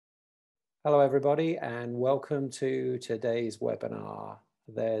Hello, everybody, and welcome to today's webinar.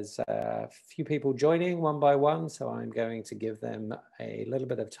 There's a few people joining one by one, so I'm going to give them a little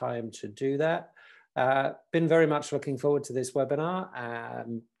bit of time to do that. Been very much looking forward to this webinar,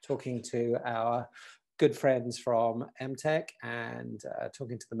 talking to our good friends from MTEK and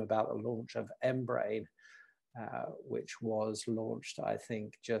talking to them about the launch of MBrain, which was launched, I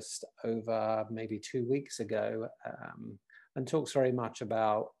think, just over maybe 2 weeks ago. And talks very much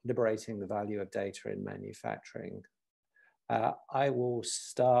about liberating the value of data in manufacturing. I will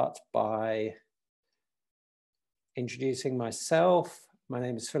start by introducing myself. My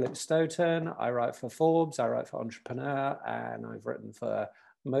name is Philip Stoten. I write for Forbes, I write for Entrepreneur, and I've written for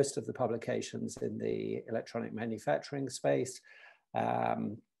most of the publications in the electronic manufacturing space.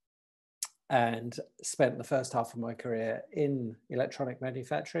 And spent the first half of my career in electronic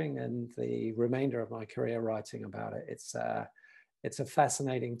manufacturing and the remainder of my career writing about it. It's a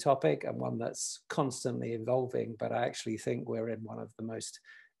fascinating topic and one that's constantly evolving, but I actually think we're in one of the most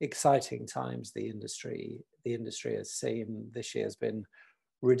exciting times the industry has seen. This year has been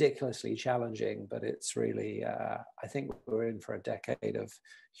ridiculously challenging, but it's really, I think we're in for a decade of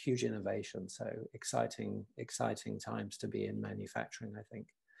huge innovation. So exciting times to be in manufacturing, I think.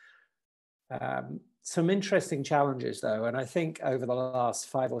 Some interesting challenges though, and I think over the last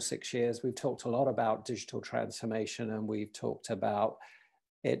 5 or 6 years, we've talked a lot about digital transformation, and we've talked about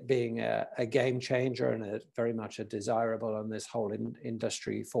it being a game changer and very much a desirable on this whole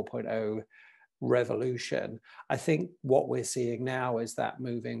industry 4.0 revolution. I think what we're seeing now is that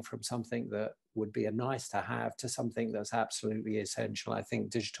moving from something that would be a nice to have to something that's absolutely essential. I think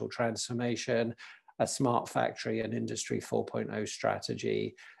digital transformation, a smart factory, and industry 4.0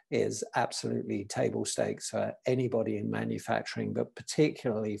 strategy is absolutely table stakes for anybody in manufacturing, but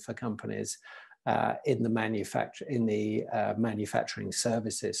particularly for companies in the manufacturing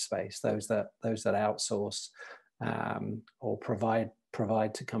services space, those that outsource or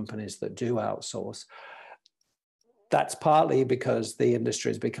provide to companies that do outsource. That's partly because the industry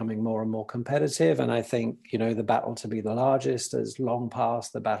is becoming more and more competitive. And I think, you know, the battle to be the largest has long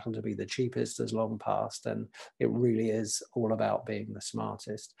passed, the battle to be the cheapest has long passed. And it really is all about being the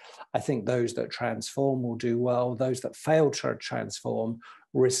smartest. I think those that transform will do well. Those that fail to transform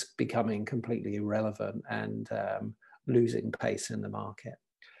risk becoming completely irrelevant and losing pace in the market.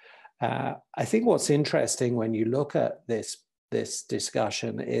 I think what's interesting when you look at this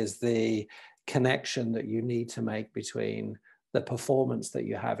discussion is the connection that you need to make between the performance that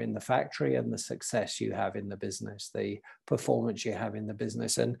you have in the factory and the success you have in the business, the performance you have in the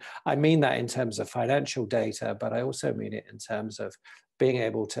business. And I mean that in terms of financial data, but I also mean it in terms of being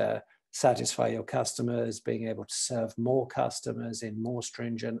able to satisfy your customers, being able to serve more customers in more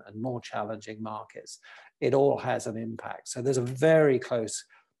stringent and more challenging markets. It all has an impact. So there's a very close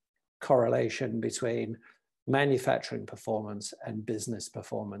correlation between manufacturing performance and business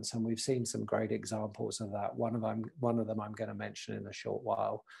performance, and we've seen some great examples of that. One of them I'm going to mention in a short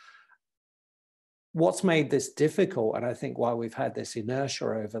while. What's made this difficult, and I think why we've had this inertia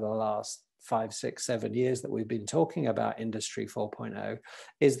over the last 5, 6, 7 years that we've been talking about Industry 4.0,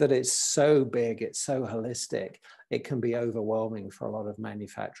 is that it's so big, it's so holistic, it can be overwhelming for a lot of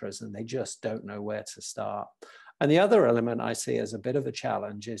manufacturers, and they just don't know where to start. And the other element I see as a bit of a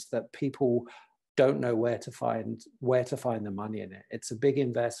challenge is that people don't know where to find the money in it. It's a big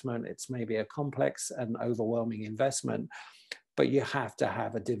investment. It's maybe a complex and overwhelming investment, but you have to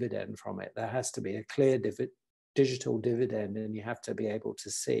have a dividend from it. There has to be a clear digital dividend, and you have to be able to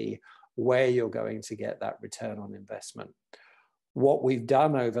see where you're going to get that return on investment. What we've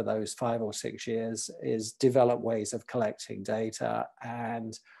done over those 5 or 6 years is develop ways of collecting data,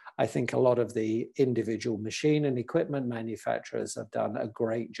 and I think a lot of the individual machine and equipment manufacturers have done a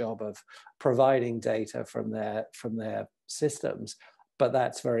great job of providing data from their systems, but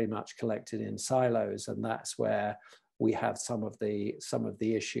that's very much collected in silos, and that's where we have some of the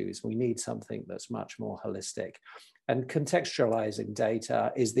issues. We need something that's much more holistic, and contextualizing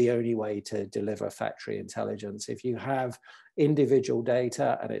data is the only way to deliver factory intelligence. If you have individual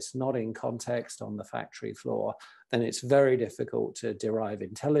data and it's not in context on the factory floor, then it's very difficult to derive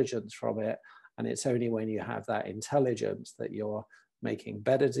intelligence from it. And it's only when you have that intelligence that you're making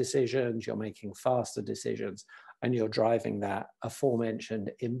better decisions, you're making faster decisions, and you're driving that aforementioned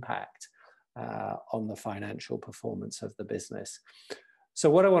impact on the financial performance of the business. So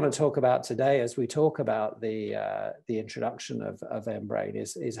what I want to talk about today, as we talk about the introduction of MBrain,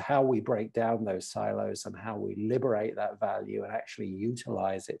 is how we break down those silos and how we liberate that value and actually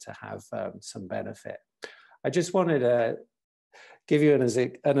utilize it to have some benefit. I just wanted to give you as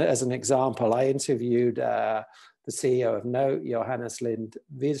an example. I interviewed the CEO of Note, Johannes Lind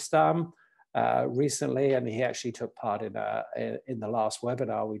Wirstam, recently, and he actually took part in the last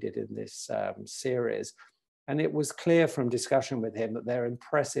webinar we did in this series. And it was clear from discussion with him that their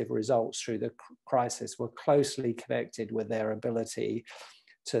impressive results through the crisis were closely connected with their ability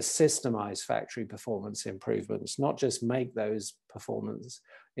to systemize factory performance improvements, not just make those performance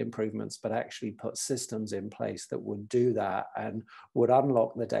improvements, but actually put systems in place that would do that and would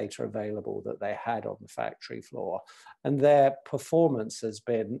unlock the data available that they had on the factory floor. And their performance has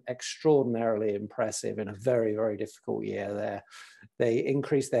been extraordinarily impressive in a very, very difficult year. They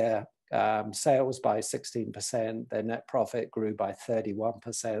increased their sales by 16%, their net profit grew by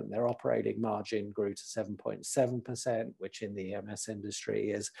 31%, their operating margin grew to 7.7%, which in the EMS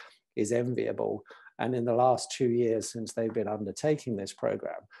industry is enviable. And in the last 2 years since they've been undertaking this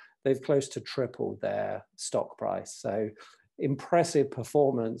program, they've close to tripled their stock price. So impressive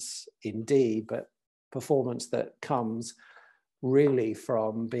performance indeed, but performance that comes really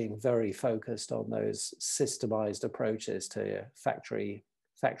from being very focused on those systemized approaches to factory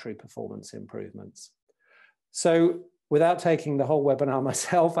performance improvements. So without taking the whole webinar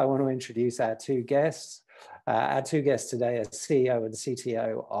myself, I want to introduce our two guests. Our two guests today are CEO and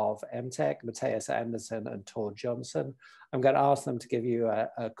CTO of MTEK, Mattias Andersson and Tor Johnson. I'm going to ask them to give you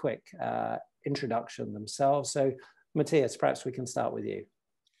a quick introduction themselves. So Mattias, perhaps we can start with you.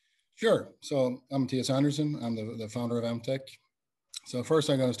 Sure. So I'm Mattias Andersson. I'm the founder of MTEK. So first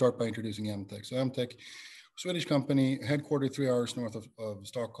I'm going to start by introducing MTEK. So MTEK, Swedish company, headquartered 3 hours north of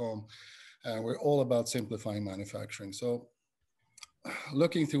Stockholm. We're all about simplifying manufacturing. So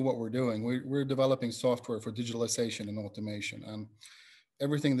looking through what we're doing, we're developing software for digitalization and automation. And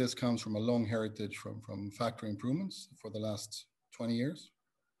everything this comes from a long heritage from factory improvements for the last 20 years.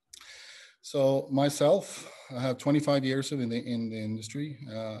 So myself, I have 25 years in the industry,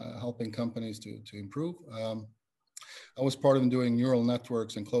 helping companies to improve. I was part of doing neural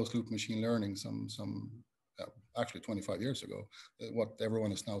networks and closed loop machine learning actually 25 years ago. What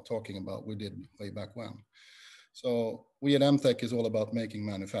everyone is now talking about, we did way back when. So we at MTEK is all about making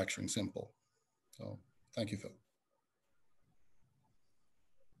manufacturing simple. So thank you, Phil.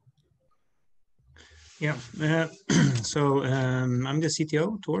 Yeah, I'm the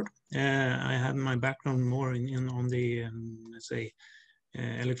CTO, Tor. I have my background more on the, let's say,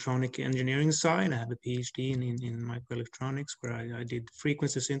 electronic engineering side. I have a PhD in microelectronics, where I did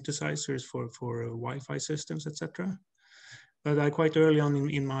frequency synthesizers for Wi-Fi systems, etc. But I quite early on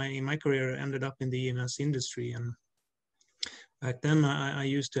in my career ended up in the EMS industry, and back then I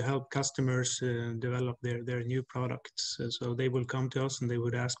used to help customers develop their new products. So they will come to us and they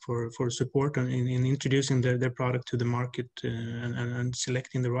would ask for support in introducing their product to the market and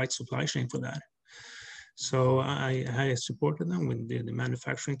selecting the right supply chain for that. So I supported them with the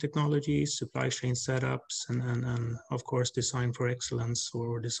manufacturing technologies, supply chain setups, and of course design for excellence,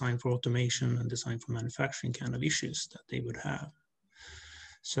 or design for automation and design for manufacturing kind of issues that they would have.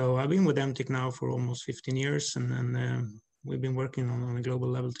 So I've been with MTEK now for almost 15 years, and we've been working on a global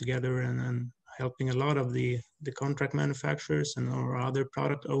level together and helping a lot of the contract manufacturers and or other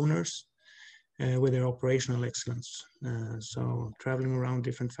product owners with their operational excellence. So traveling around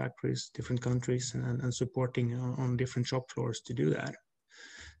different factories, different countries, and supporting on different shop floors to do that.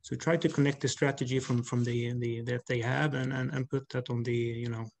 So try to connect the strategy from that they have and put that on the,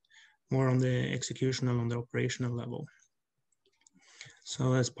 more on the executional, on the operational level.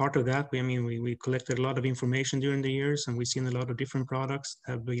 So as part of that, we collected a lot of information during the years, and we've seen a lot of different products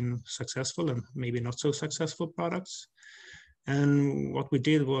that have been successful and maybe not so successful products. And what we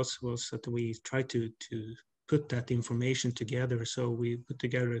did was that we tried to put that information together. So we put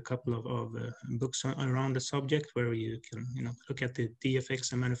together a couple of books around the subject, where you can look at the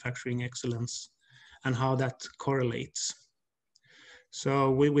DFX and manufacturing excellence and how that correlates. So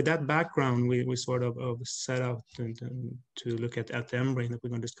with that background, we sort of set out to look at the MBrain that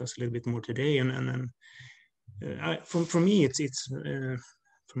we're going to discuss a little bit more today. And then for me, it's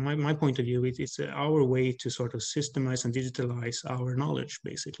from my point of view, it's our way to sort of systemize and digitalize our knowledge,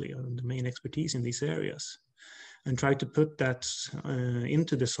 basically, on the main expertise in these areas, and try to put that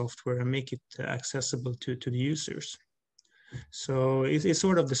into the software and make it accessible to the users. So it's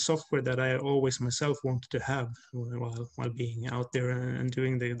sort of the software that I always myself wanted to have while being out there and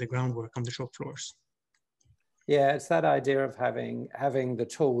doing the groundwork on the shop floors. Yeah, it's that idea of having the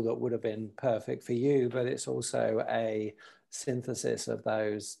tool that would have been perfect for you, but it's also a synthesis of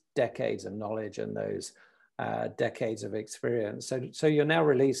those decades of knowledge and those decades of experience. So you're now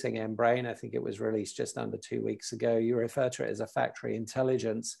releasing MBrain. I think it was released just under 2 weeks ago. You refer to it as a factory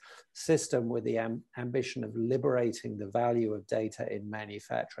intelligence system with the ambition of liberating the value of data in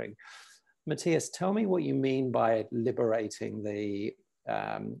manufacturing. Mattias, tell me what you mean by liberating the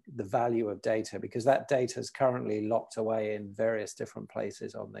the value of data, because that data is currently locked away in various different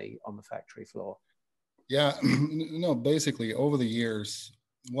places on the factory floor. Yeah, no, basically over the years,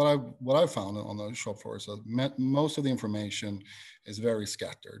 what I've found on the shop floor is that most of the information is very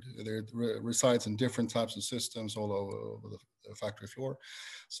scattered. It resides in different types of systems all over the factory floor.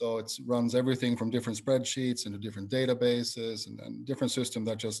 So it runs everything from different spreadsheets into different databases and different systems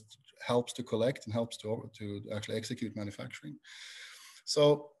that just helps to collect and helps to actually execute manufacturing.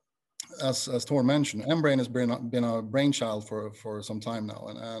 So as Tor mentioned, MBrain has been a brainchild for some time now,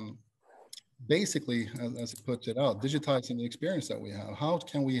 and basically, as it puts it out, digitizing the experience that we have. How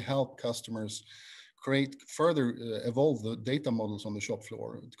can we help customers further evolve the data models on the shop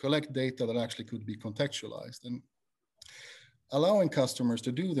floor, collect data that actually could be contextualized, and allowing customers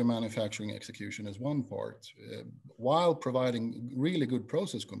to do their manufacturing execution is one part, while providing really good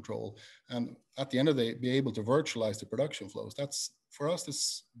process control, and at the end of the day, be able to virtualize the production flows. That's, for us,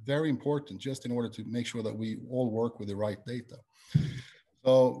 this very important, just in order to make sure that we all work with the right data.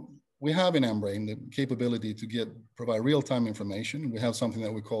 So we have in MBrain the capability to provide real-time information. We have something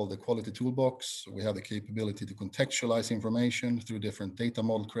that we call the quality toolbox. We have the capability to contextualize information through different data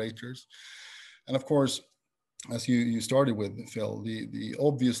model creators. And of course, as you started with, Phil, the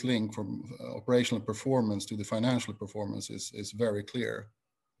obvious link from operational performance to the financial performance is very clear.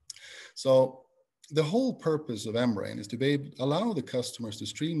 So the whole purpose of MBrain is to allow the customers to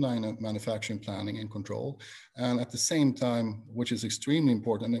streamline manufacturing planning and control, and at the same time, which is extremely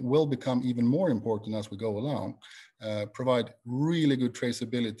important, and it will become even more important as we go along, provide really good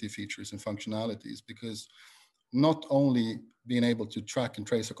traceability features and functionalities, because not only being able to track and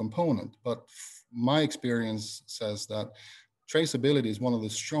trace a component, but my experience says that traceability is one of the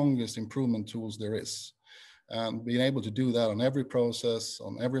strongest improvement tools there is. And being able to do that on every process,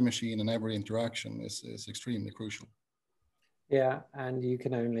 on every machine, and every interaction is extremely crucial. Yeah, and you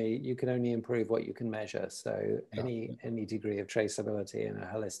can only improve what you can measure. So any degree of traceability in a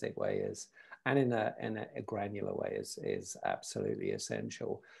holistic way and in a granular way is absolutely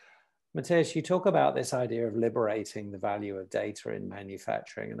essential. Mattias, you talk about this idea of liberating the value of data in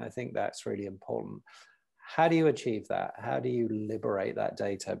manufacturing, and I think that's really important. How do you achieve that? How do you liberate that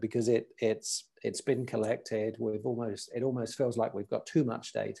data? Because it's been collected. It almost feels like we've got too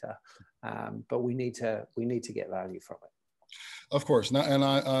much data, but we need to get value from it. Of course,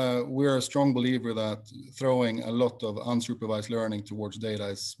 and we're a strong believer that throwing a lot of unsupervised learning towards data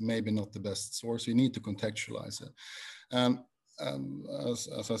is maybe not the best source. You need to contextualize it. And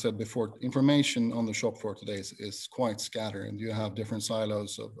as I said before, information on the shop floor today is quite scattered, and you have different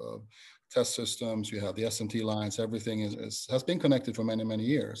silos of test systems, you have the SMT lines, everything has been connected for many, many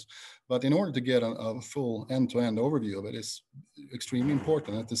years. But in order to get a full end-to-end overview of it is extremely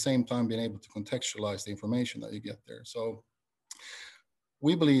important. At the same time, being able to contextualize the information that you get there. So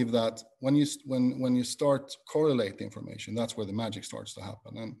we believe that when you start correlating information, that's where the magic starts to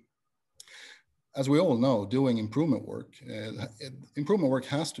happen. And as we all know, doing improvement work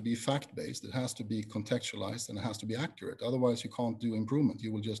has to be fact-based, it has to be contextualized, and it has to be accurate. Otherwise, you can't do improvement.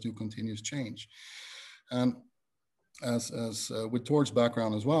 You will just do continuous change. And as with Tor's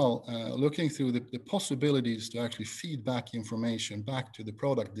background as well, looking through the possibilities to actually feed back information back to the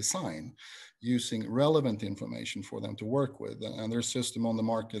product design, using relevant information for them to work with. And their system on the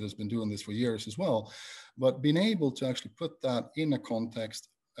market has been doing this for years as well. But being able to actually put that in a context,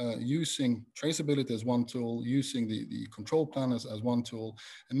 using traceability as one tool, using the control plan as one tool,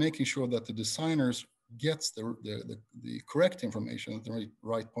 and making sure that the designers gets the correct information at the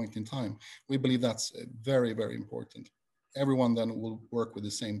right point in time. We believe that's very, very important. Everyone then will work with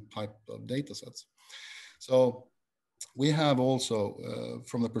the same type of data sets. So we have also,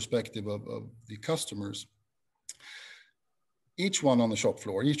 from the perspective of the customers, each one on the shop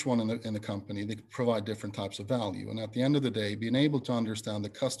floor, each one in the company, they provide different types of value. And at the end of the day, being able to understand the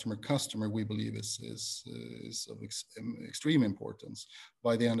customer, we believe is of extreme importance.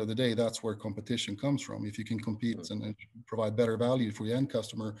 By the end of the day, that's where competition comes from. If you can compete and provide better value for your end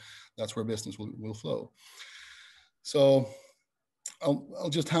customer, that's where business will flow. So I'll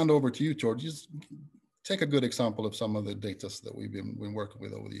just hand over to you, George. Just take a good example of some of the data that we've been working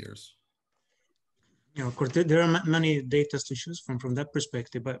with over the years. Yeah, of course, there are many data to choose from that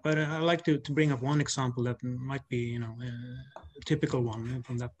perspective, but I'd like to bring up one example that might be, a typical one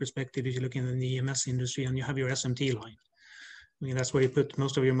from that perspective. If you look in the EMS industry and you have your SMT line, I mean, that's where you put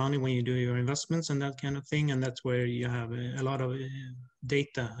most of your money when you do your investments and that kind of thing, and that's where you have a lot of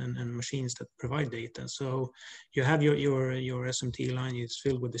data and machines that provide data. So you have your SMT line is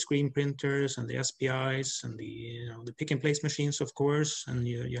filled with the screen printers and the SPIs and the pick and place machines, of course, and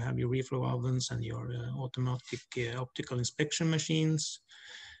you have your reflow ovens and your automatic optical inspection machines,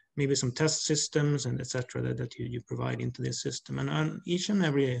 maybe some test systems and etc. that you provide into this system. And on each and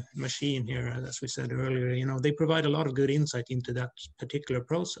every machine here, as we said earlier, they provide a lot of good insight into that particular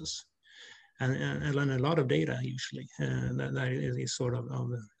process. And a lot of data usually that is sort of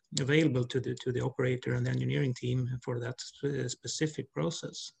available to the operator and the engineering team for that specific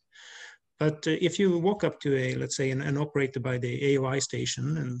process. But if you walk up to let's say an operator by the AOI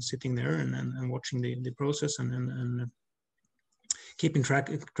station and sitting there and watching the process and keeping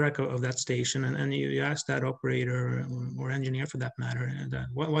track of that station, and you ask that operator or engineer for that matter, that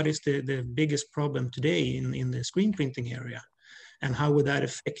what is the biggest problem today in the screen printing area? And how would that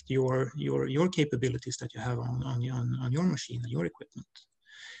affect your capabilities that you have on your machine and your equipment?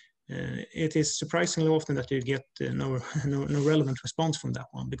 It is surprisingly often that you get no relevant response from that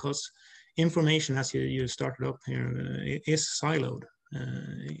one, because information, as you started up here, is siloed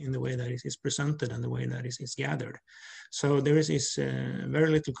in the way that it is presented and the way that it is gathered. So there is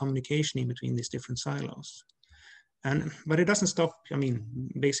very little communication in between these different silos. But it doesn't stop,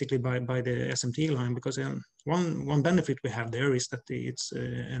 basically by the SMT line, because one benefit we have there is that it's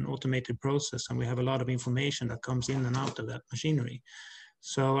an automated process, and we have a lot of information that comes in and out of that machinery.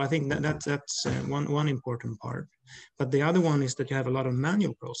 So I think that's one important part. But the other one is that you have a lot of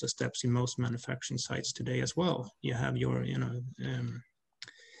manual process steps in most manufacturing sites today as well. You have your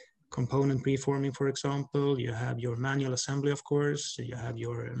component preforming, for example. You have your manual assembly, of course. You have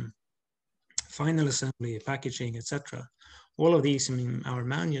your final assembly, packaging, etc. All of these, are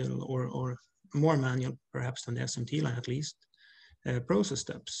manual or more manual, perhaps than the SMT line at least, process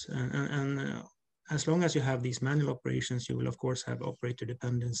steps. And as long as you have these manual operations, you will of course have operator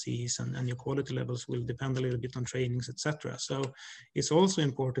dependencies, and your quality levels will depend a little bit on trainings, etc. So it's also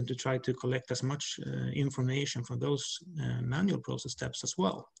important to try to collect as much information from those manual process steps as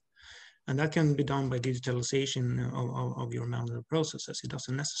well. And that can be done by digitalization of your manual processes. It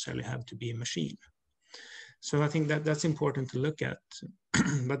doesn't necessarily have to be a machine. So I think that's important to look at.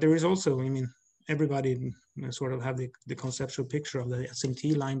 But there is also, everybody sort of have the conceptual picture of the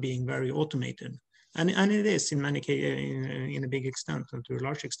SMT line being very automated. And it is in many cases, in a big extent, and to a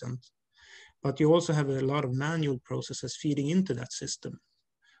large extent. But you also have a lot of manual processes feeding into that system.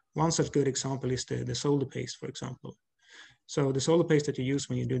 One such good example is the solder paste, for example. So the solder paste that you use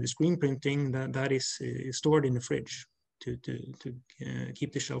when you do the screen printing, that is stored in the fridge to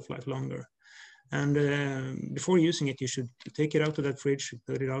keep the shelf life longer. And before using it, you should take it out of that fridge,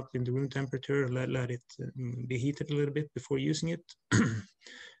 put it out in the room temperature, let it be heated a little bit before using it.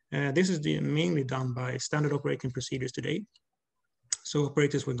 This is mainly done by standard operating procedures today. So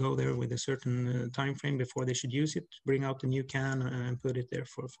operators will go there with a certain time frame before they should use it, bring out the new can and put it there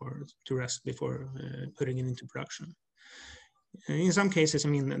to rest before putting it into production. In some cases,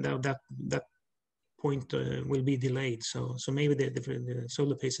 that point will be delayed. So maybe the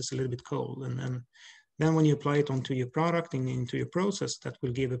solder paste is a little bit cold, and then when you apply it onto your product and into your process, that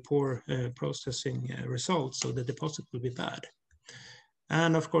will give a poor processing result. So the deposit will be bad.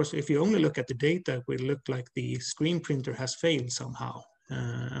 And of course, if you only look at the data, it will look like the screen printer has failed somehow.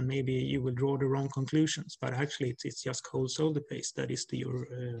 And maybe you will draw the wrong conclusions, but actually it's just cold solder paste that is your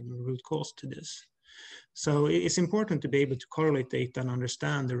root cause to this. So it's important to be able to correlate data and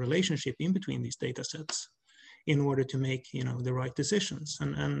understand the relationship in between these data sets in order to make the right decisions.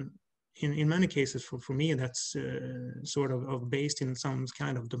 And in many cases, for me, that's sort of based in some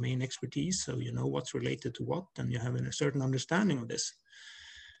kind of domain expertise. So you know what's related to what, and you have a certain understanding of this.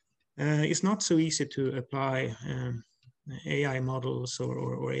 It's not so easy to apply AI models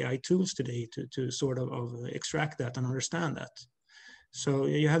or AI tools today to sort of extract that and understand that. So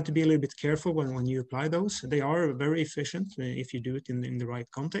you have to be a little bit careful when you apply those. They are very efficient if you do it in the right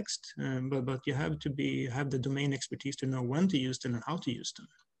context, but you have to have the domain expertise to know when to use them and how to use them.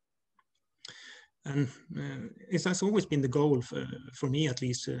 And it has always been the goal for me, at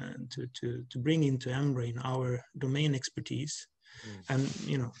least, to bring into MBrain our domain expertise, and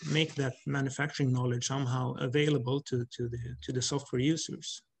make that manufacturing knowledge somehow available to the software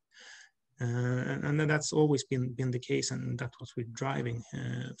users. And that's always been the case, and that's what we're driving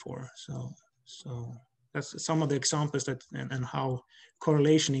for. So that's some of the examples and how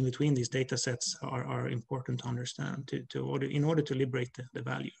correlation in between these data sets are important to understand in order to liberate the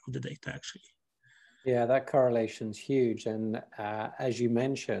value of the data, actually. Yeah, that correlation's huge. And as you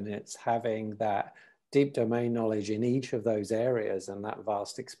mentioned, it's having that deep domain knowledge in each of those areas and that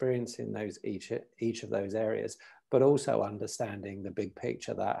vast experience in each of those areas but also understanding the big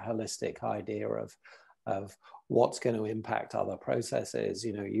picture, that holistic idea of what's going to impact other processes.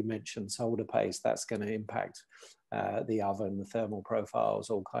 You know, you mentioned solder paste, that's going to impact the oven, the thermal profiles,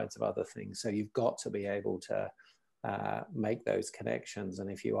 all kinds of other things. So you've got to be able to make those connections. And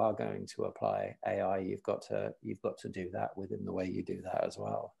if you are going to apply AI, you've got to do that within the way you do that as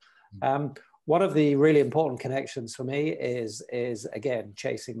well. One of the really important connections for me is again,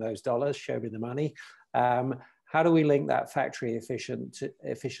 chasing those dollars, show me the money. How do we link that factory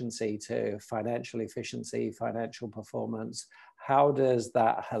efficiency to financial efficiency, financial performance? How does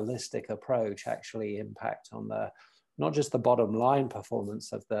that holistic approach actually impact on not just the bottom line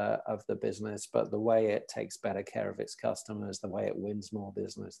performance of the business, but the way it takes better care of its customers, the way it wins more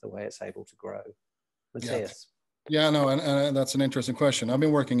business, the way it's able to grow? Mattias. Yeah, no, and that's an interesting question. I've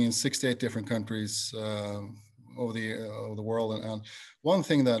been working in 68 different countries over the world, and one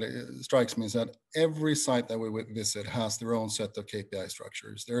thing that strikes me is that every site that we visit has their own set of KPI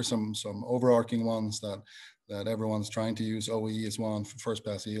structures. There are some overarching ones that everyone's trying to use. OEE is one, first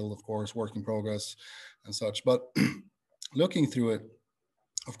pass yield, of course, work in progress and such. But looking through it,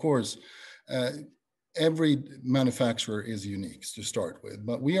 of course, every manufacturer is unique to start with,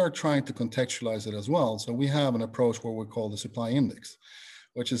 but we are trying to contextualize it as well. So we have an approach where we call the supply index,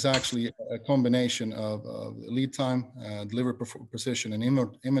 which is actually a combination of lead time, delivery precision, and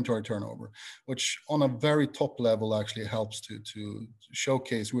inventory turnover, which on a very top level actually helps to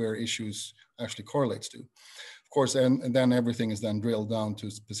showcase where issues actually correlates to. Of course, and then everything is then drilled down to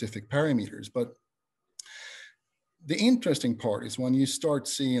specific parameters. But the interesting part is when you start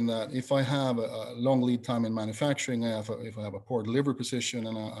seeing that if I have a long lead time in manufacturing, if I have a poor delivery precision,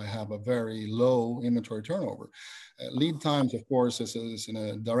 and I have a very low inventory turnover, lead times, of course, is in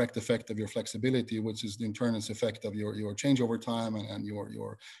a direct effect of your flexibility, which is the internal effect of your changeover time and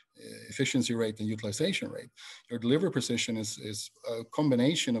your efficiency rate and utilization rate. Your delivery precision is a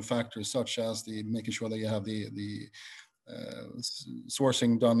combination of factors such as making sure that you have the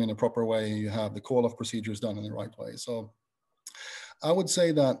sourcing done in a proper way, and you have the call-off procedures done in the right way. So I would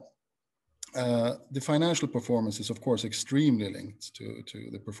say that the financial performance is, of course, extremely linked to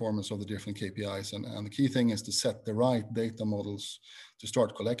the performance of the different KPIs. And the key thing is to set the right data models to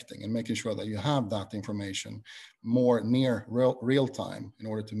start collecting and making sure that you have that information more near real time in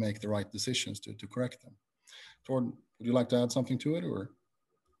order to make the right decisions to correct them. Tord, would you like to add something to it, or?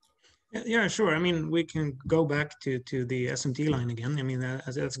 Yeah, sure. I mean, we can go back to the SMT line again. I mean,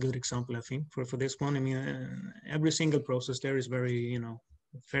 that's a good example, I think, for this one. I mean, every single process there is very,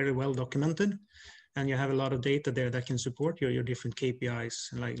 very well documented, and you have a lot of data there that can support your different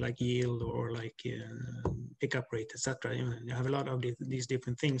KPIs, like yield or like pickup rate, etc. You have a lot of these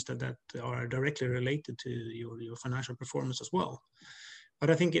different things that are directly related to your financial performance as well. But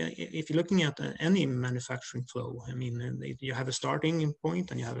I think if you're looking at any manufacturing flow, I mean, you have a starting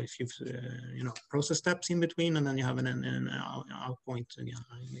point and you have a few, process steps in between, and then you have an out point again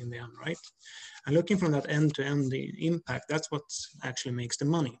in the end, right? And looking from that end-to-end the impact, that's what actually makes the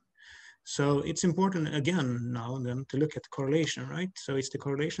money. So it's important, again, now and then to look at the correlation, right? So it's the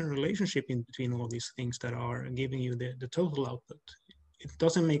correlation relationship in between all these things that are giving you the total output. It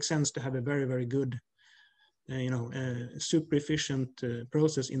doesn't make sense to have a very, very good super efficient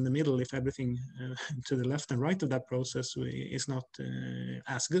process in the middle if everything to the left and right of that process is not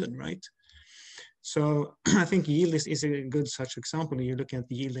as good, right? So I think yield is a good such example. You're looking at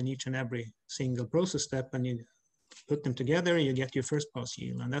the yield in each and every single process step, and you put them together, you get your first pass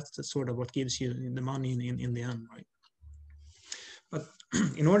yield, and that's sort of what gives you the money in the end, right? But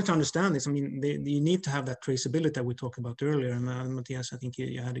in order to understand this, I mean, you need to have that traceability that we talked about earlier. And Mattias, I think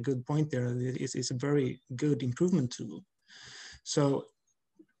you had a good point there. It's a very good improvement tool. So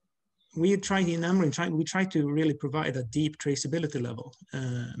we try in MBrain, we try to really provide a deep traceability level,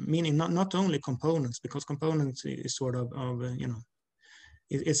 meaning not only components, because components is sort of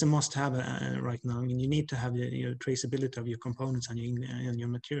it's a must-have right now. I mean, you need to have your traceability of your components and your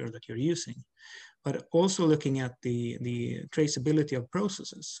material that you're using, but also looking at the traceability of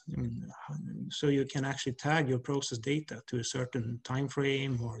processes. I mean, so you can actually tag your process data to a certain time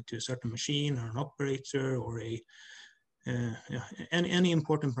frame or to a certain machine or an operator or any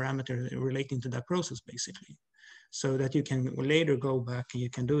important parameter relating to that process, basically, so that you can later go back and you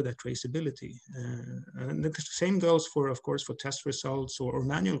can do that traceability. And the same goes for, of course, for test results or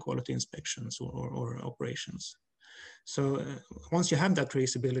manual quality inspections or operations. So once you have that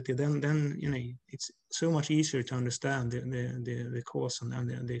traceability, then it's so much easier to understand the cause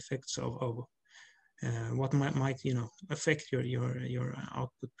and the effects of what might affect your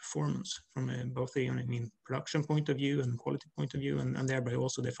output performance from both the production point of view and quality point of view, and thereby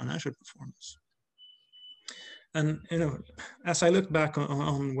also the financial performance. And as I look back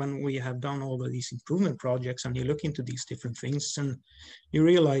on when we have done all of these improvement projects, and you look into these different things, and you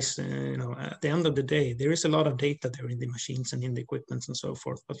realize, at the end of the day, there is a lot of data there in the machines and in the equipment and so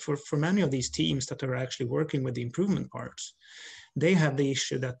forth. But for many of these teams that are actually working with the improvement parts, they have the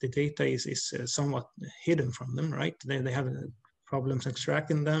issue that the data is somewhat hidden from them, right? They have problems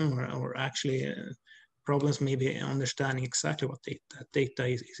extracting them, or actually problems maybe understanding exactly what that data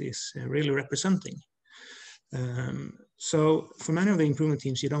is really representing. So for many of the improvement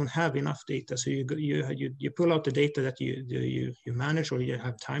teams, you don't have enough data. So you pull out the data that you manage, or you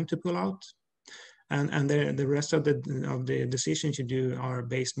have time to pull out, and the rest of the decisions you do are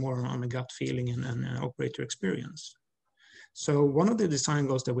based more on a gut feeling and operator experience. So one of the design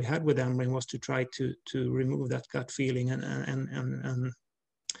goals that we had with MBrain was to try to remove that gut feeling and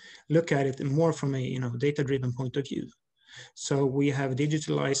look at it more from a data-driven point of view. So we have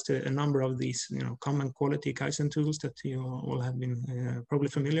digitalized a number of these common quality Kaizen tools that you all have been probably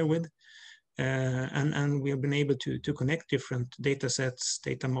familiar with. And we have been able to connect different data sets,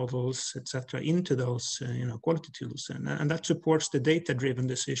 data models, etc., into those quality tools, and that supports the data-driven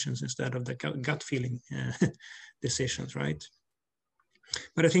decisions instead of the gut feeling decisions, right?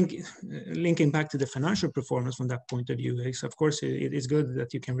 But I think linking back to the financial performance from that point of view is, of course, it is good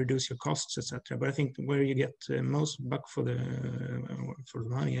that you can reduce your costs, etc. But I think where you get most buck for the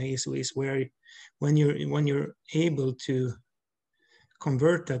money is where when you're able to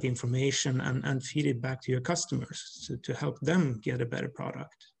convert that information and feed it back to your customers to help them get a better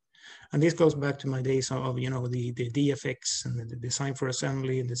product. And this goes back to my days of the DFX and the design for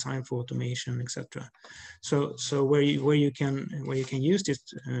assembly, design for automation, etc. So where you can use this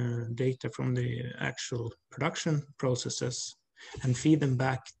data from the actual production processes and feed them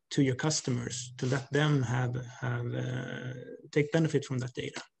back to your customers to let them take benefit from that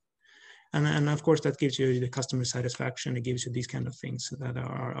data. And of course, that gives you the customer satisfaction. It gives you these kind of things that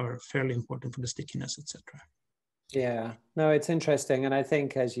are fairly important for the stickiness, etc. Yeah, no, it's interesting. And I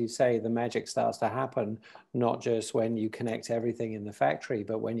think, as you say, the magic starts to happen, not just when you connect everything in the factory,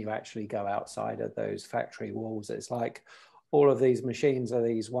 but when you actually go outside of those factory walls. It's like all of these machines are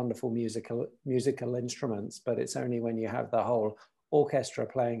these wonderful musical instruments, but it's only when you have the whole orchestra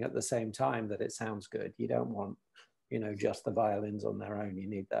playing at the same time that it sounds good. You don't want, just the violins on their own. You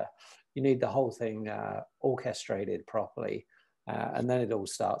need the whole thing orchestrated properly, and then it all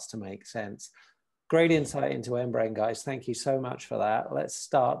starts to make sense. Great insight into MBrain, guys. Thank you so much for that. Let's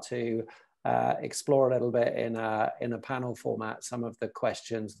start to explore a little bit in a panel format some of the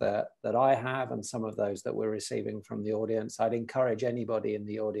questions that I have and some of those that we're receiving from the audience. I'd encourage anybody in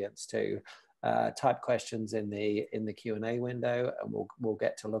the audience to type questions in the Q&A window, and we'll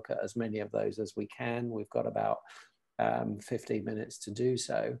get to look at as many of those as we can. We've got about 15 minutes to do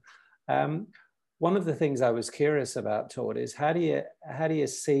so. One of the things I was curious about, Tord, is how do you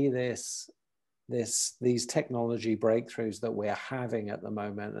see these technology breakthroughs that we're having at the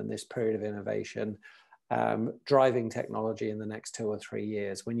moment and this period of innovation driving technology in the next 2 or 3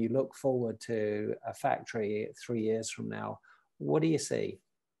 years? When you look forward to a factory 3 years from now, what do you see?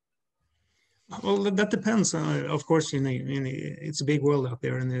 Well, that depends. Of course, it's a big world out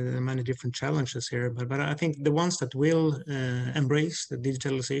there, and there are many different challenges here. But I think the ones that will embrace the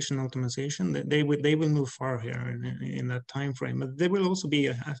digitalization, optimization, they will move far here in that time frame. But there will also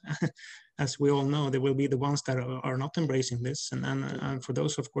be, as we all know, there will be the ones that are not embracing this, and for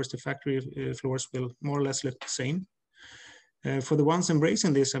those, of course, the factory floors will more or less look the same. For the ones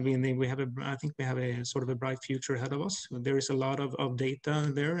embracing this, I mean, I think we have a sort of a bright future ahead of us. There is a lot of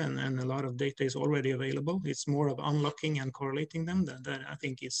data there, and a lot of data is already available. It's more of unlocking and correlating them that I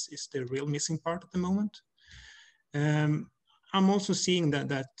think is the real missing part at the moment. I'm also seeing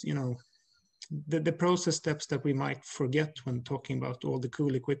that the process steps that we might forget when talking about all the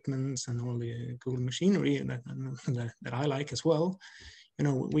cool equipments and all the cool machinery that I like as well.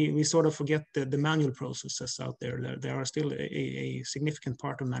 We sort of forget the manual processes out there. There are still a significant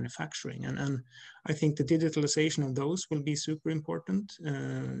part of manufacturing. And I think the digitalization of those will be super important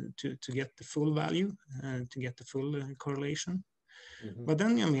to get the full value, to get the full correlation. Mm-hmm. But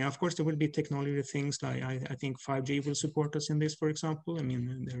then, I mean, of course, there will be technology things like I think 5G will support us in this, for example. I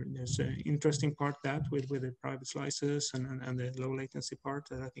mean, there's an interesting part that with the private slices and the low latency part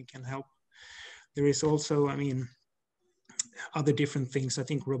that I think can help. There is also, I mean, other different things. I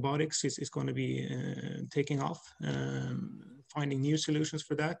think robotics is going to be taking off, finding new solutions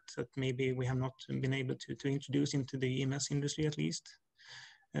for that maybe we have not been able to introduce into the EMS industry at least.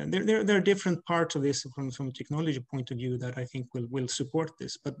 There are different parts of this from a technology point of view that I think will support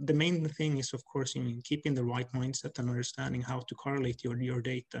this. But the main thing is, of course, keeping the right mindset and understanding how to correlate your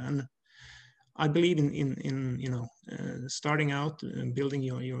data. And I believe in you know, starting out, building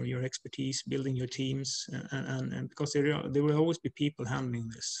your expertise, building your teams, and because there will always be people handling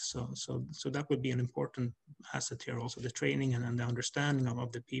this. So that would be an important asset here. Also, the training and the understanding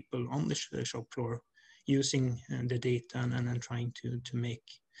of the people on the shop floor, using the data and trying to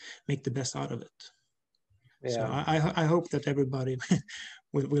make the best out of it. Yeah. So I hope that everybody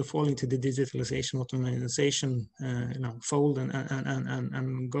will fall into the digitalization, automation, you know, fold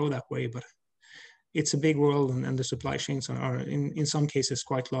and go that way. But it's a big world, and the supply chains are in some cases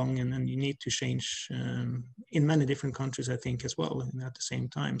quite long, and you need to change in many different countries, I think, as well, and at the same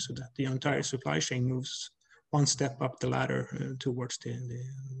time, so that the entire supply chain moves one step up the ladder towards the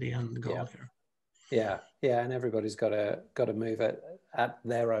end goal here. Yeah, and everybody's got to move at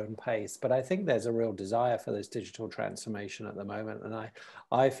their own pace. But I think there's a real desire for this digital transformation at the moment, and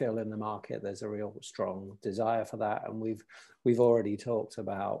I feel in the market there's a real strong desire for that. And we've already talked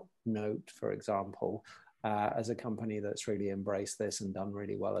about Note, for example, as a company that's really embraced this and done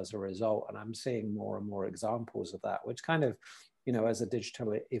really well as a result. And I'm seeing more and more examples of that, which kind of, you know, as a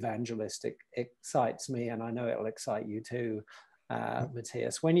digital evangelist, it excites me, and I know it'll excite you too.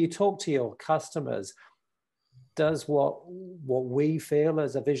 Mattias, when you talk to your customers, does what we feel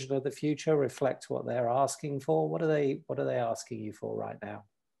as a vision of the future reflect what they're asking for? What are they asking you for right now?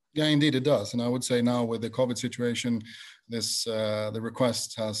 Yeah, indeed it does. And I would say now with the COVID situation, this the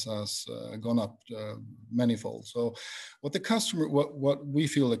request has gone up manifold. So what we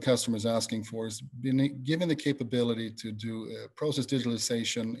feel the customer is asking for is given the capability to do process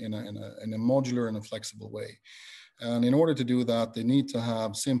digitalization in a modular and a flexible way. And in order to do that, they need to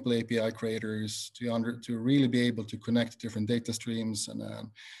have simple API creators to really be able to connect different data streams and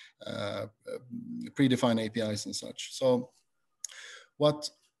predefined APIs and such. So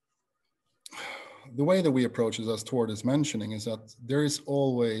the way that we approach it, as Tord is mentioning, is that there is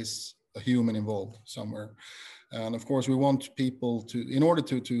always a human involved somewhere. And of course, we want people to, in order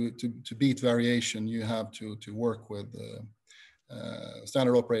to beat variation, you have to work with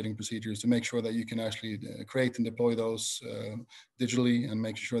standard operating procedures to make sure that you can actually create and deploy those digitally, and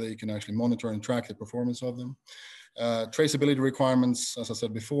make sure that you can actually monitor and track the performance of them. Traceability requirements, as I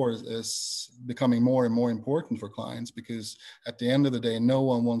said before, is becoming more and more important for clients, because at the end of the day, no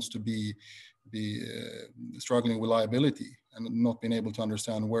one wants to be struggling with liability and not being able to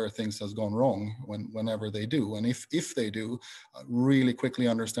understand where things has gone wrong whenever they do. And if they do, really quickly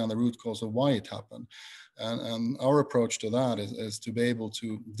understand the root cause of why it happened. And our approach to that is to be able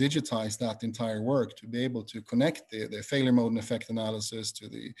to digitize that entire work, to be able to connect the failure mode and effect analysis to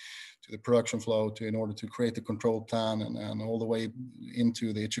the production flow, in order to create the control plan and all the way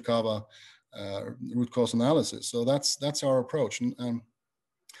into the Ichikawa root cause analysis. So that's our approach. And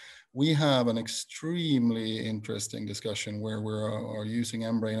we have an extremely interesting discussion where we are using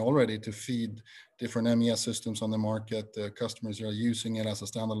MBrain already to feed different MES systems on the market. The customers are using it as a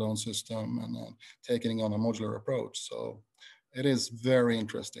standalone system and taking on a modular approach. So it is very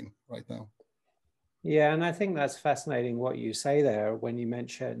interesting right now. Yeah, and I think that's fascinating what you say there when you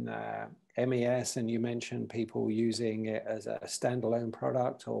mention MES, and you mention people using it as a standalone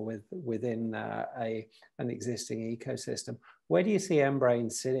product or within an existing ecosystem. Where do you see MBrain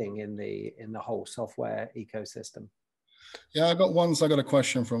sitting in the whole software ecosystem? Yeah, I got a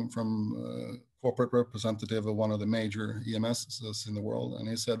question from corporate representative of one of the major EMSs in the world, and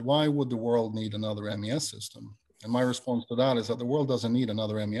he said, "Why would the world need another MES system?" And my response to that is that the world doesn't need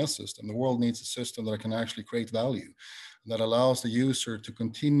another MES system. The world needs a system that can actually create value, that allows the user to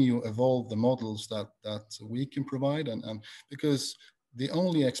continue evolve the models that we can provide, and because the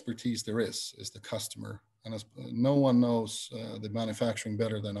only expertise there is the customer, and no one knows the manufacturing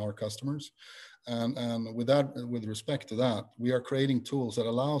better than our customers. And with respect to that, we are creating tools that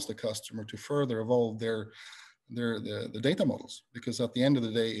allows the customer to further evolve the data models, because at the end of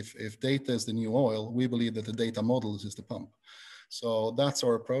the day, if data is the new oil, we believe that the data models is the pump. So that's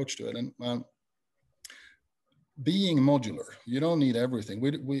our approach to it. And being modular, you don't need everything.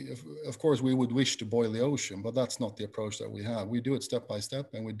 Of course, we would wish to boil the ocean, but that's not the approach that we have. We do it step by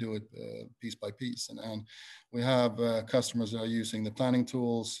step, and we do it piece by piece. And we have customers that are using the planning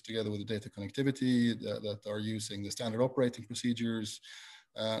tools together with the data connectivity, that are using the standard operating procedures.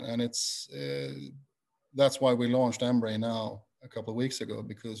 And that's why we launched MBrain now a couple of weeks ago,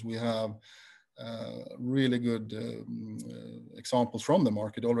 because we have really good examples from the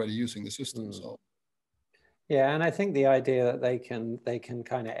market already using the system. So. Yeah, and I think the idea that they can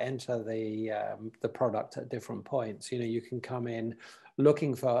kind of enter the product at different points. You know, you can come in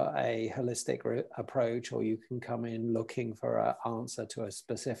looking for a holistic approach, or you can come in looking for an answer to a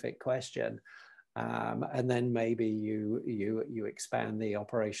specific question. and then maybe you expand the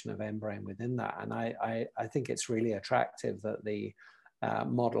operation of MBrain within that. And I think it's really attractive that the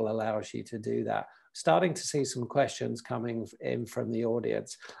model allows you to do that. Starting to see some questions coming in from the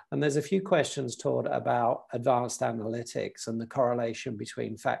audience. And there's a few questions, Tord, about advanced analytics and the correlation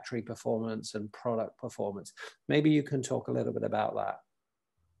between factory performance and product performance. Maybe you can talk a little bit about that.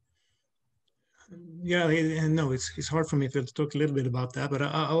 Yeah, no, it's hard for me to talk a little bit about that, but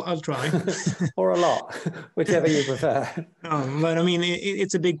I'll try. Or a lot, whichever you prefer. But I mean,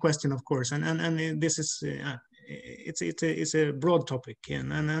 it's a big question, of course, and this is it's a broad topic,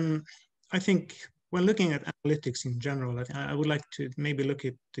 and I think when looking at analytics in general, I would like to maybe look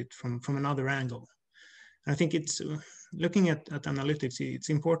at it from another angle. I think it's looking at analytics. It's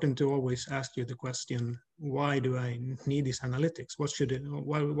important to always ask you the question: why do I need this analytics?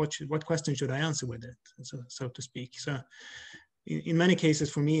 What question should I answer with it, so to speak? So, in many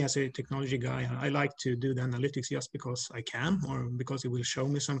cases, for me as a technology guy, I like to do the analytics just because I can, or because it will show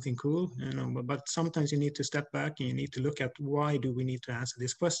me something cool, you know. But sometimes you need to step back and you need to look at why do we need to answer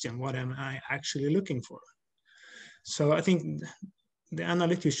this question? What am I actually looking for? So I think the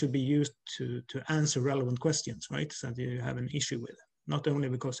analytics should be used to answer relevant questions, right? So that you have an issue with, not only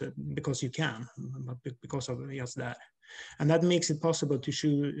because you can, but because of just that. And that makes it possible to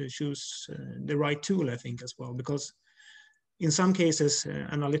choose the right tool, I think, as well, because in some cases,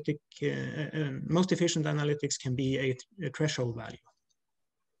 most efficient analytics can be a threshold value.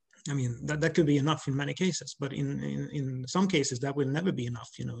 I mean, that could be enough in many cases, but in some cases that will never be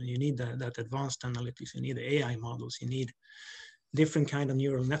enough. You know, you need that advanced analytics, you need the AI models, you need different kind of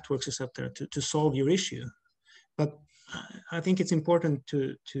neural networks, etc., to solve your issue. But I think it's important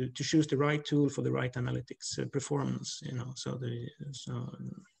to choose the right tool for the right analytics performance. You know,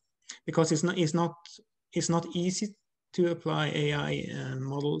 because it's not easy to apply AI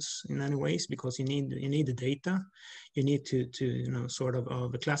models in any ways, because you need the data, you need to you know, sort of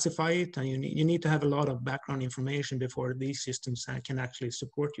classify it, and you need to have a lot of background information before these systems can actually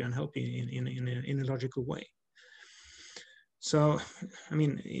support you and help you in a logical way. So, I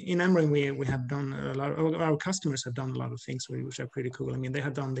mean, in MBrain, we have done a lot. Our customers have done a lot of things which are pretty cool. I mean, they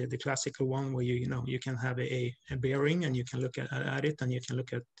have done the classical one where you can have a bearing and you can look at it, and you can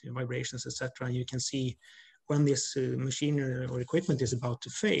look at vibrations, etc., and you can see when this machinery or equipment is about to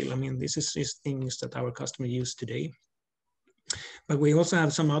fail. I mean, this is things that our customer use today. But we also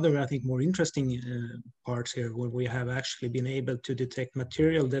have some other, I think, more interesting parts here, where we have actually been able to detect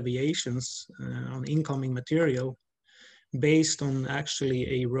material deviations on incoming material based on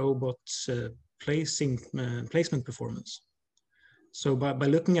actually a robot's placement performance. So by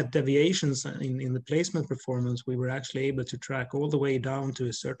looking at deviations in the placement performance, we were actually able to track all the way down to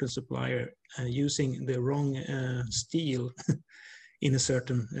a certain supplier using the wrong steel in a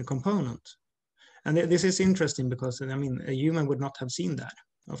certain component. And this is interesting because, I mean, a human would not have seen that,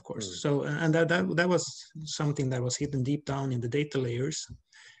 of course. So, and that was something that was hidden deep down in the data layers,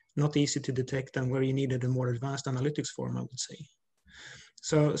 not easy to detect, and where you needed a more advanced analytics form, I would say.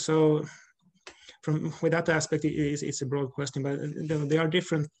 So with that aspect, it's a broad question, but there are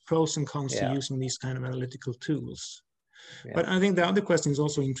different pros and cons to using these kind of analytical tools. Yeah. But I think the other question is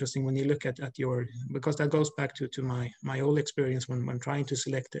also interesting when you look at your, because that goes back to my old experience when trying to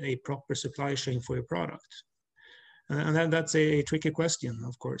select a proper supply chain for your product. And that's a tricky question,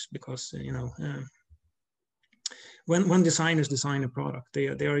 of course, because, you know, when designers design a product, they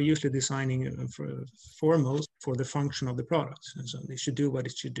are usually designing foremost for the function of the product. And so they should do what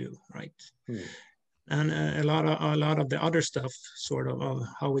it should do, right? And a lot of the other stuff, sort of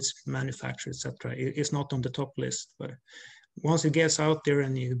how it's manufactured, etc., is not on the top list. But once it gets out there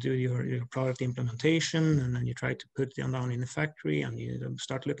and you do your product implementation, and then you try to put it down in the factory, and you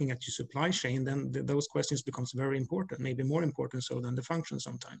start looking at your supply chain, then those questions becomes very important, maybe more important so than the function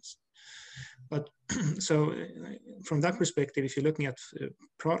sometimes. But so from that perspective, if you're looking at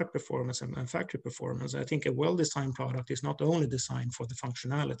product performance and factory performance, I think a well-designed product is not only designed for the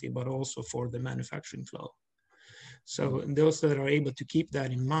functionality, but also for the manufacturing flow. So those that are able to keep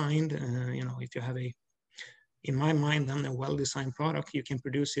that in mind, you know, if you have in my mind, then a well-designed product, you can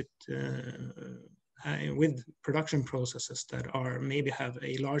produce it with production processes that maybe have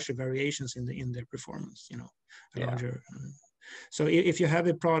a larger variations in their performance, you know, larger. So if you have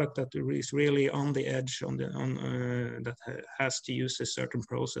a product that is really on the edge, that has to use a certain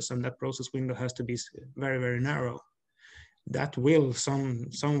process, and that process window has to be very, very narrow, that will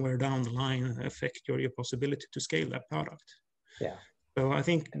somewhere down the line affect your possibility to scale that product. Yeah. So I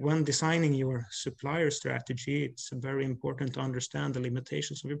think when designing your supplier strategy, it's very important to understand the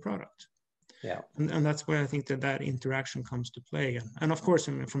limitations of your product. Yeah. And that's where I think that interaction comes to play. And of course,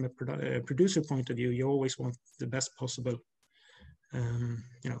 I mean, from a producer point of view, you always want the best possible,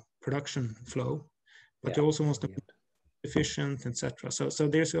 production flow, but you also want to be efficient, etc. So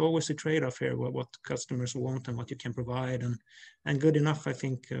there's always a trade-off here, what customers want and what you can provide, and good enough, I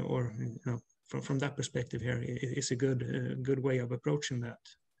think, or from that perspective here, is a good way of approaching that.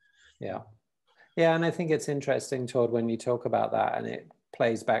 Yeah. Yeah, and I think it's interesting, Tord, when you talk about that, and it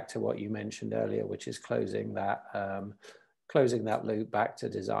plays back to what you mentioned earlier, which is closing that loop back to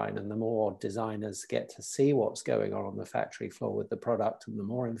design. And the more designers get to see what's going on the factory floor with the product, and the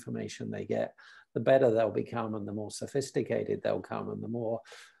more information they get, the better they'll become, and the more sophisticated they'll come, and the more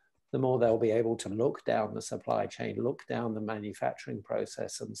they'll be able to look down the supply chain, look down the manufacturing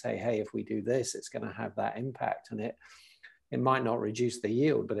process, and say, hey, if we do this, it's going to have that impact. And it might not reduce the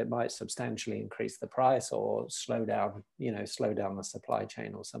yield, but it might substantially increase the price, or slow down the supply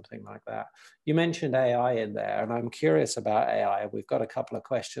chain, or something like that. You mentioned AI in there, and I'm curious about AI. We've got a couple of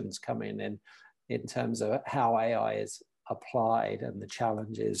questions coming in terms of how AI is applied and the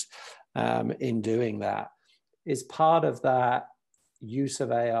challenges in doing that. Is part of that use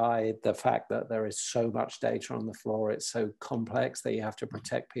of AI the fact that there is so much data on the floor, it's so complex that you have to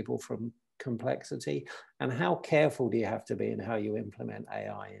protect people from complexity? And how careful do you have to be in how you implement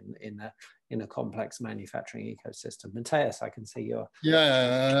AI in a complex manufacturing ecosystem? Mattias, I can see you're...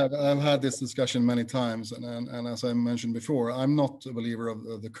 Yeah, I've had this discussion many times, and as I mentioned before, I'm not a believer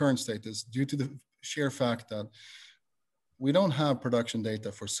of the current status, due to the sheer fact that we don't have production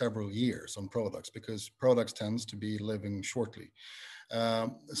data for several years on products, because products tends to be living shortly.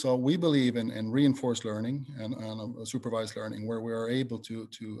 So we believe in reinforced learning and supervised learning, where we are able to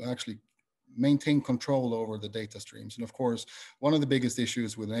actually maintain control over the data streams. And of course, one of the biggest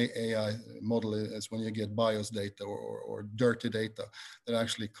issues with an AI model is when you get bias data or dirty data that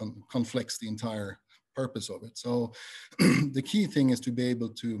actually conflicts the entire purpose of it. So the key thing is to be able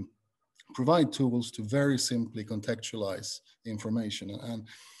to provide tools to very simply contextualize the information. And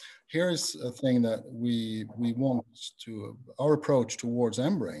here's a thing that we want to, our approach towards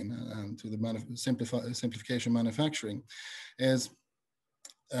MBrain and to the simplification manufacturing is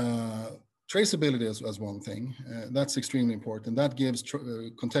traceability as one thing. That's extremely important. That gives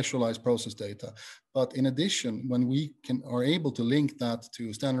contextualized process data. But in addition, when we are able to link that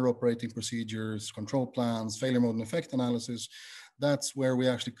to standard operating procedures, control plans, failure mode and effect analysis, that's where we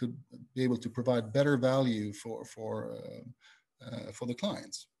actually could be able to provide better value for the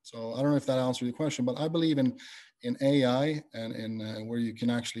clients. So I don't know if that answers your question, but I believe in AI and in where you can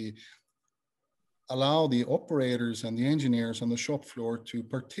actually allow the operators and the engineers on the shop floor to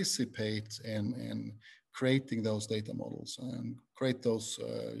participate in creating those data models and create those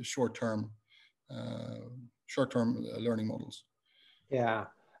short-term learning models. Yeah,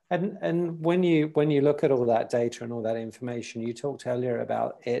 and when you look at all that data and all that information, you talked earlier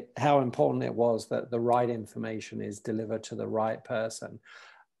about how important it was that the right information is delivered to the right person.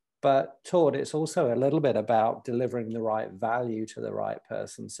 But Tord, it's also a little bit about delivering the right value to the right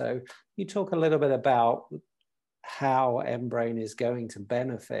person. So you talk a little bit about how MBrain is going to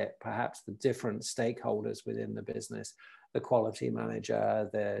benefit perhaps the different stakeholders within the business, the quality manager,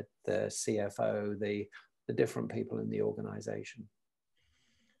 the CFO, the different people in the organization.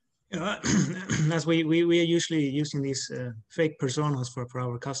 As we are usually using these fake personas for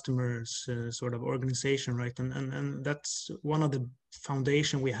our customers' sort of organization, right? And that's one of the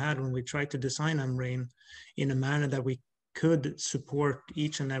foundation we had when we tried to design MBrain in a manner that we could support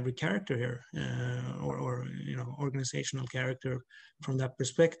each and every character here, or organizational character from that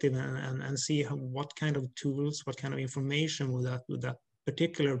perspective, and see what kind of tools, what kind of information would that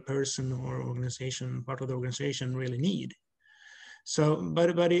particular person or organization, part of the organization, really need. So,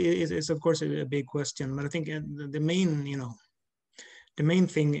 but it's of course a big question. But I think the main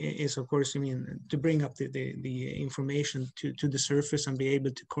thing is, of course, to bring up the information to the surface and be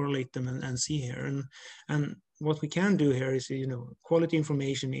able to correlate them and see here. And what we can do here is, quality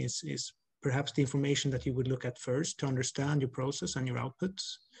information is perhaps the information that you would look at first to understand your process and your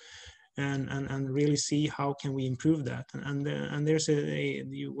outputs, and really see how can we improve that. And there's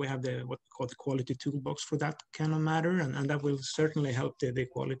we have what we call the quality toolbox for that kind of matter, and that will certainly help the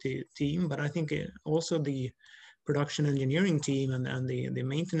quality team. But I think also the production engineering team and the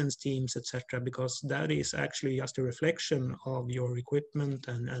maintenance teams, etc., because that is actually just a reflection of your equipment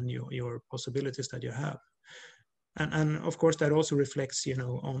and your possibilities that you have. And of course that also reflects,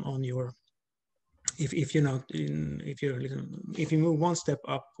 on your if you know, if you move one step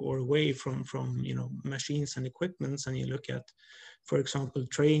up or away from machines and equipments, and you look at, for example,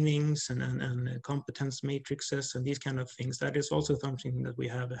 trainings and competence matrices and these kind of things, that is also something that we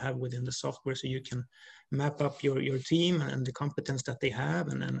have within the software. So you can map up your team and the competence that they have,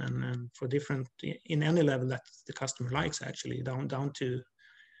 and for different, in any level that the customer likes, actually down to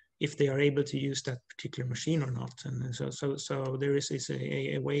if they are able to use that particular machine or not. And so there is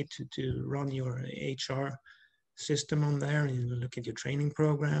a way to run your HR system on there, and you look at your training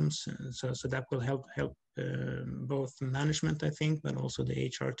programs. So that will help both management, I think, but also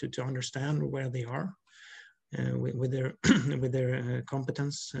the HR to understand where they are with their with their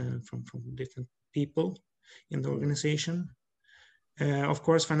competence from different people in the organization. Of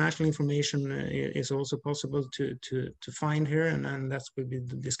course, financial information is also possible to find here, and that's what we've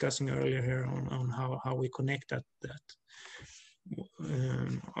been discussing earlier here on how we connect that.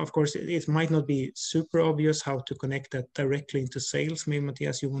 Of course, it might not be super obvious how to connect that directly into sales. Maybe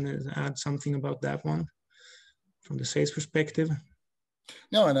Mattias, you want to add something about that one from the sales perspective?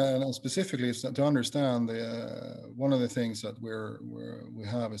 No, and specifically is to understand one of the things that we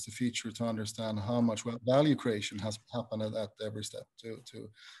have is the feature to understand how much value creation has happened at every step to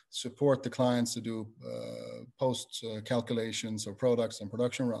support the clients to do post calculations of products and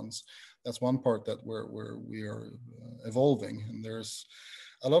production runs. That's one part that we are evolving, and there's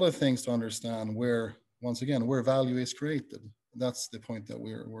a lot of things to understand where, once again, where value is created. That's the point that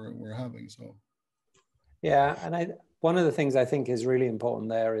we're having. So yeah, and one of the things I think is really important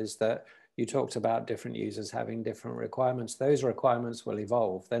there is that you talked about different users having different requirements. Those requirements will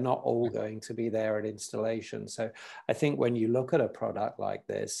evolve. They're not all going to be there at installation. So I think when you look at a product like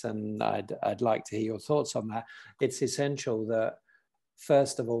this, and I'd like to hear your thoughts on that, it's essential that,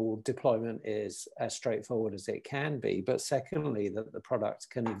 first of all, deployment is as straightforward as it can be, but secondly, that the product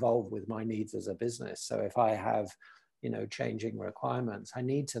can evolve with my needs as a business. So if I have, changing requirements, I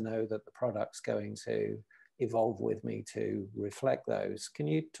need to know that the product's going to evolve with me to reflect those. Can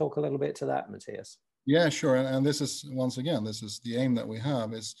you talk a little bit to that, Mattias? Yeah, sure. And this is, once again, this is the aim that we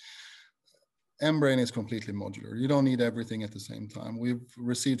have is MBrain is completely modular. You don't need everything at the same time. We've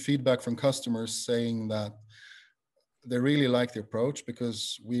received feedback from customers saying that they really like the approach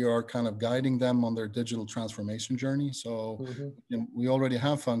because we are kind of guiding them on their digital transformation journey. So we already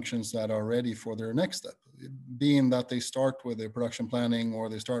have functions that are ready for their next step, being that they start with the production planning or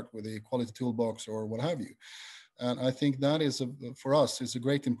they start with the quality toolbox or what have you. And I think that is, for us, is a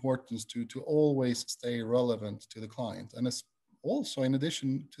great importance to always stay relevant to the client. And it's also in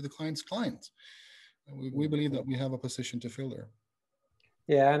addition to the client's client. We believe that we have a position to fill there.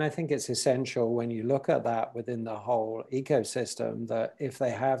 Yeah, and I think it's essential when you look at that within the whole ecosystem that if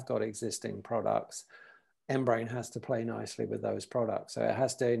they have got existing products, MBrain has to play nicely with those products. So it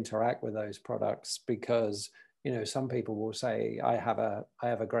has to interact with those products because, some people will say, I have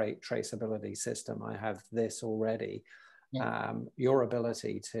a great traceability system. I have this already. Yeah. Your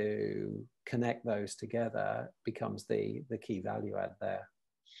ability to connect those together becomes the key value add there.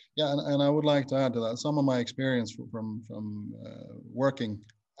 Yeah, and I would like to add to that some of my experience from working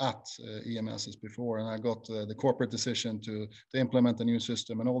at EMSs before, and I got the corporate decision to implement a new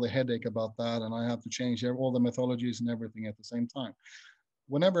system and all the headache about that, and I have to change all the methodologies and everything at the same time.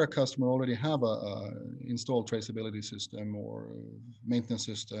 Whenever a customer already have a installed traceability system or maintenance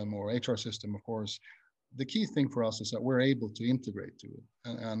system or HR system, of course, the key thing for us is that we're able to integrate to it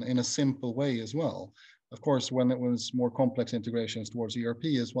and in a simple way as well. Of course, when it was more complex integrations towards ERP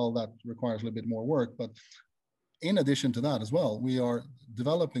as well, that requires a little bit more work. But in addition to that as well, we are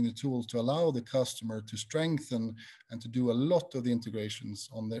developing the tools to allow the customer to strengthen and to do a lot of the integrations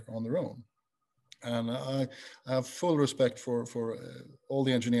on their own. And I have full respect for all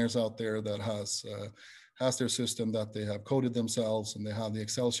the engineers out there that has their system that they have coded themselves, and they have the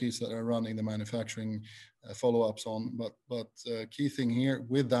Excel sheets that are running the manufacturing follow-ups on. But key thing here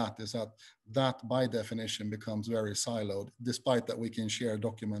with that is that by definition becomes very siloed, despite that we can share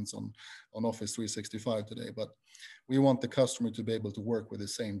documents on Office 365 today. But we want the customer to be able to work with the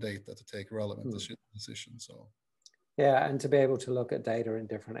same data to take relevant decisions. So. Yeah, and to be able to look at data in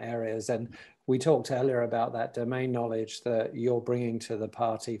different areas. And we talked earlier about that domain knowledge that you're bringing to the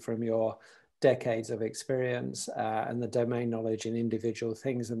party from your decades of experience and the domain knowledge in individual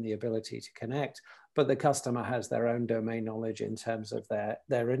things and the ability to connect. But the customer has their own domain knowledge in terms of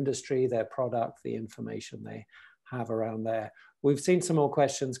their industry, their product, the information they have around there. We've seen some more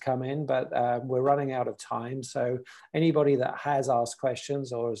questions come in, but we're running out of time. So anybody that has asked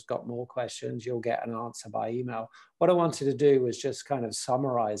questions or has got more questions, you'll get an answer by email. What I wanted to do was just kind of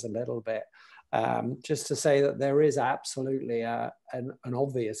summarize a little bit just to say that there is absolutely an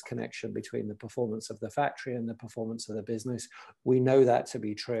obvious connection between the performance of the factory and the performance of the business. We know that to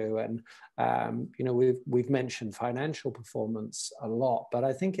be true. And, you know, we've mentioned financial performance a lot, but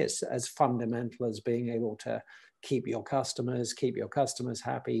I think it's as fundamental as being able to keep your customers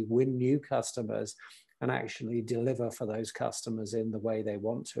happy, win new customers, and actually deliver for those customers in the way they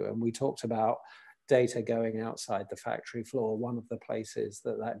want to. And we talked about data going outside the factory floor. One of the places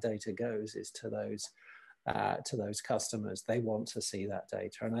that that data goes is to those customers. They want to see that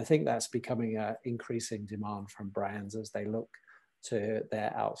data. And I think that's becoming an increasing demand from brands as they look to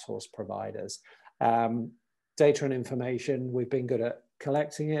their outsourced providers. Data and information, we've been good at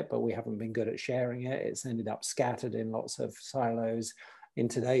collecting it, but we haven't been good at sharing it. It's ended up scattered in lots of silos in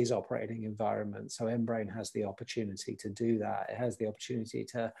today's operating environment. So MBrain has the opportunity to do that. It has the opportunity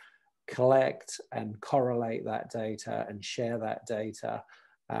to collect and correlate that data and share that data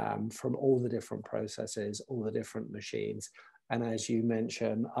from all the different processes, all the different machines. And as you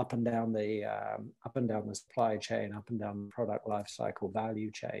mentioned, up and down the supply chain, up and down the product lifecycle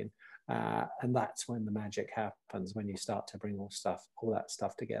value chain. And that's when the magic happens, when you start to bring all that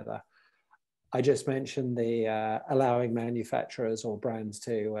stuff together. I just mentioned the allowing manufacturers or brands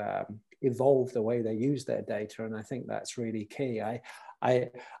to evolve the way they use their data, and I think that's really key.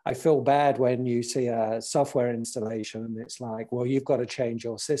 I feel bad when you see a software installation and it's like, well, you've got to change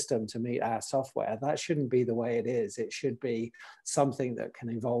your system to meet our software. That shouldn't be the way it is. It should be something that can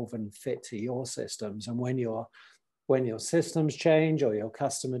evolve and fit to your systems. And when your systems change, or your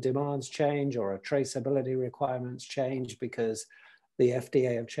customer demands change, or traceability requirements change because the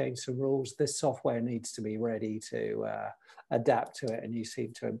FDA have changed some rules, this software needs to be ready to adapt to it. And you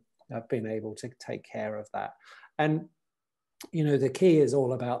seem to have been able to take care of that. And you know, the key is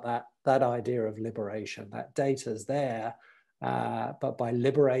all about that idea of liberation. That data's there, but by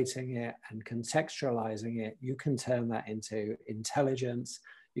liberating it and contextualizing it, you can turn that into intelligence,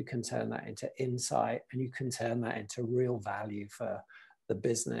 you can turn that into insight, and you can turn that into real value for the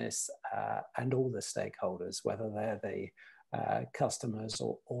business and all the stakeholders, whether they're the customers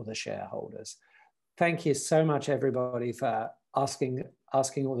or the shareholders. Thank you so much, everybody, for asking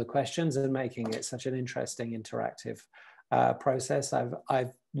all the questions and making it such an interesting, interactive process.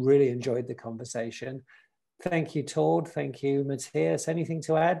 I've really enjoyed the conversation. Thank you, Tord. Thank you, Mattias. Anything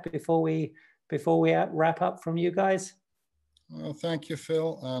to add before we wrap up from you guys? Well, thank you,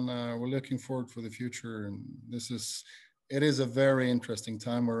 Phil, and we're looking forward for the future. And it is a very interesting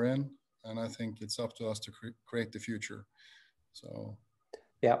time we're in, and I think it's up to us to create the future. So,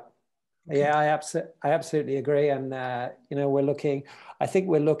 yeah. Yeah, I absolutely agree. And, you know, I think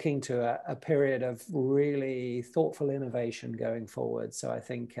we're looking to a period of really thoughtful innovation going forward. So I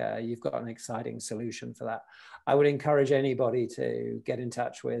think you've got an exciting solution for that. I would encourage anybody to get in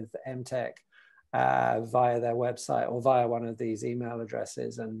touch with MTEK via their website or via one of these email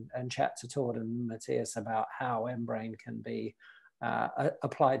addresses and chat to Tord and Mattias about how MBrain can be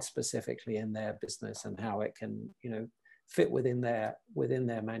applied specifically in their business and how it can, you know, fit within their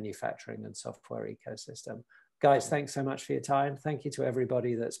manufacturing and software ecosystem. Guys, thanks so much for your time. Thank you to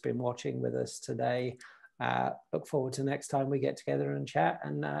everybody that's been watching with us today. Look forward to next time we get together and chat,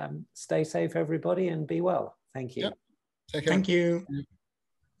 and stay safe, everybody, and be well. Thank you. Yep. Take care. Thank you.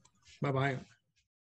 Bye-bye.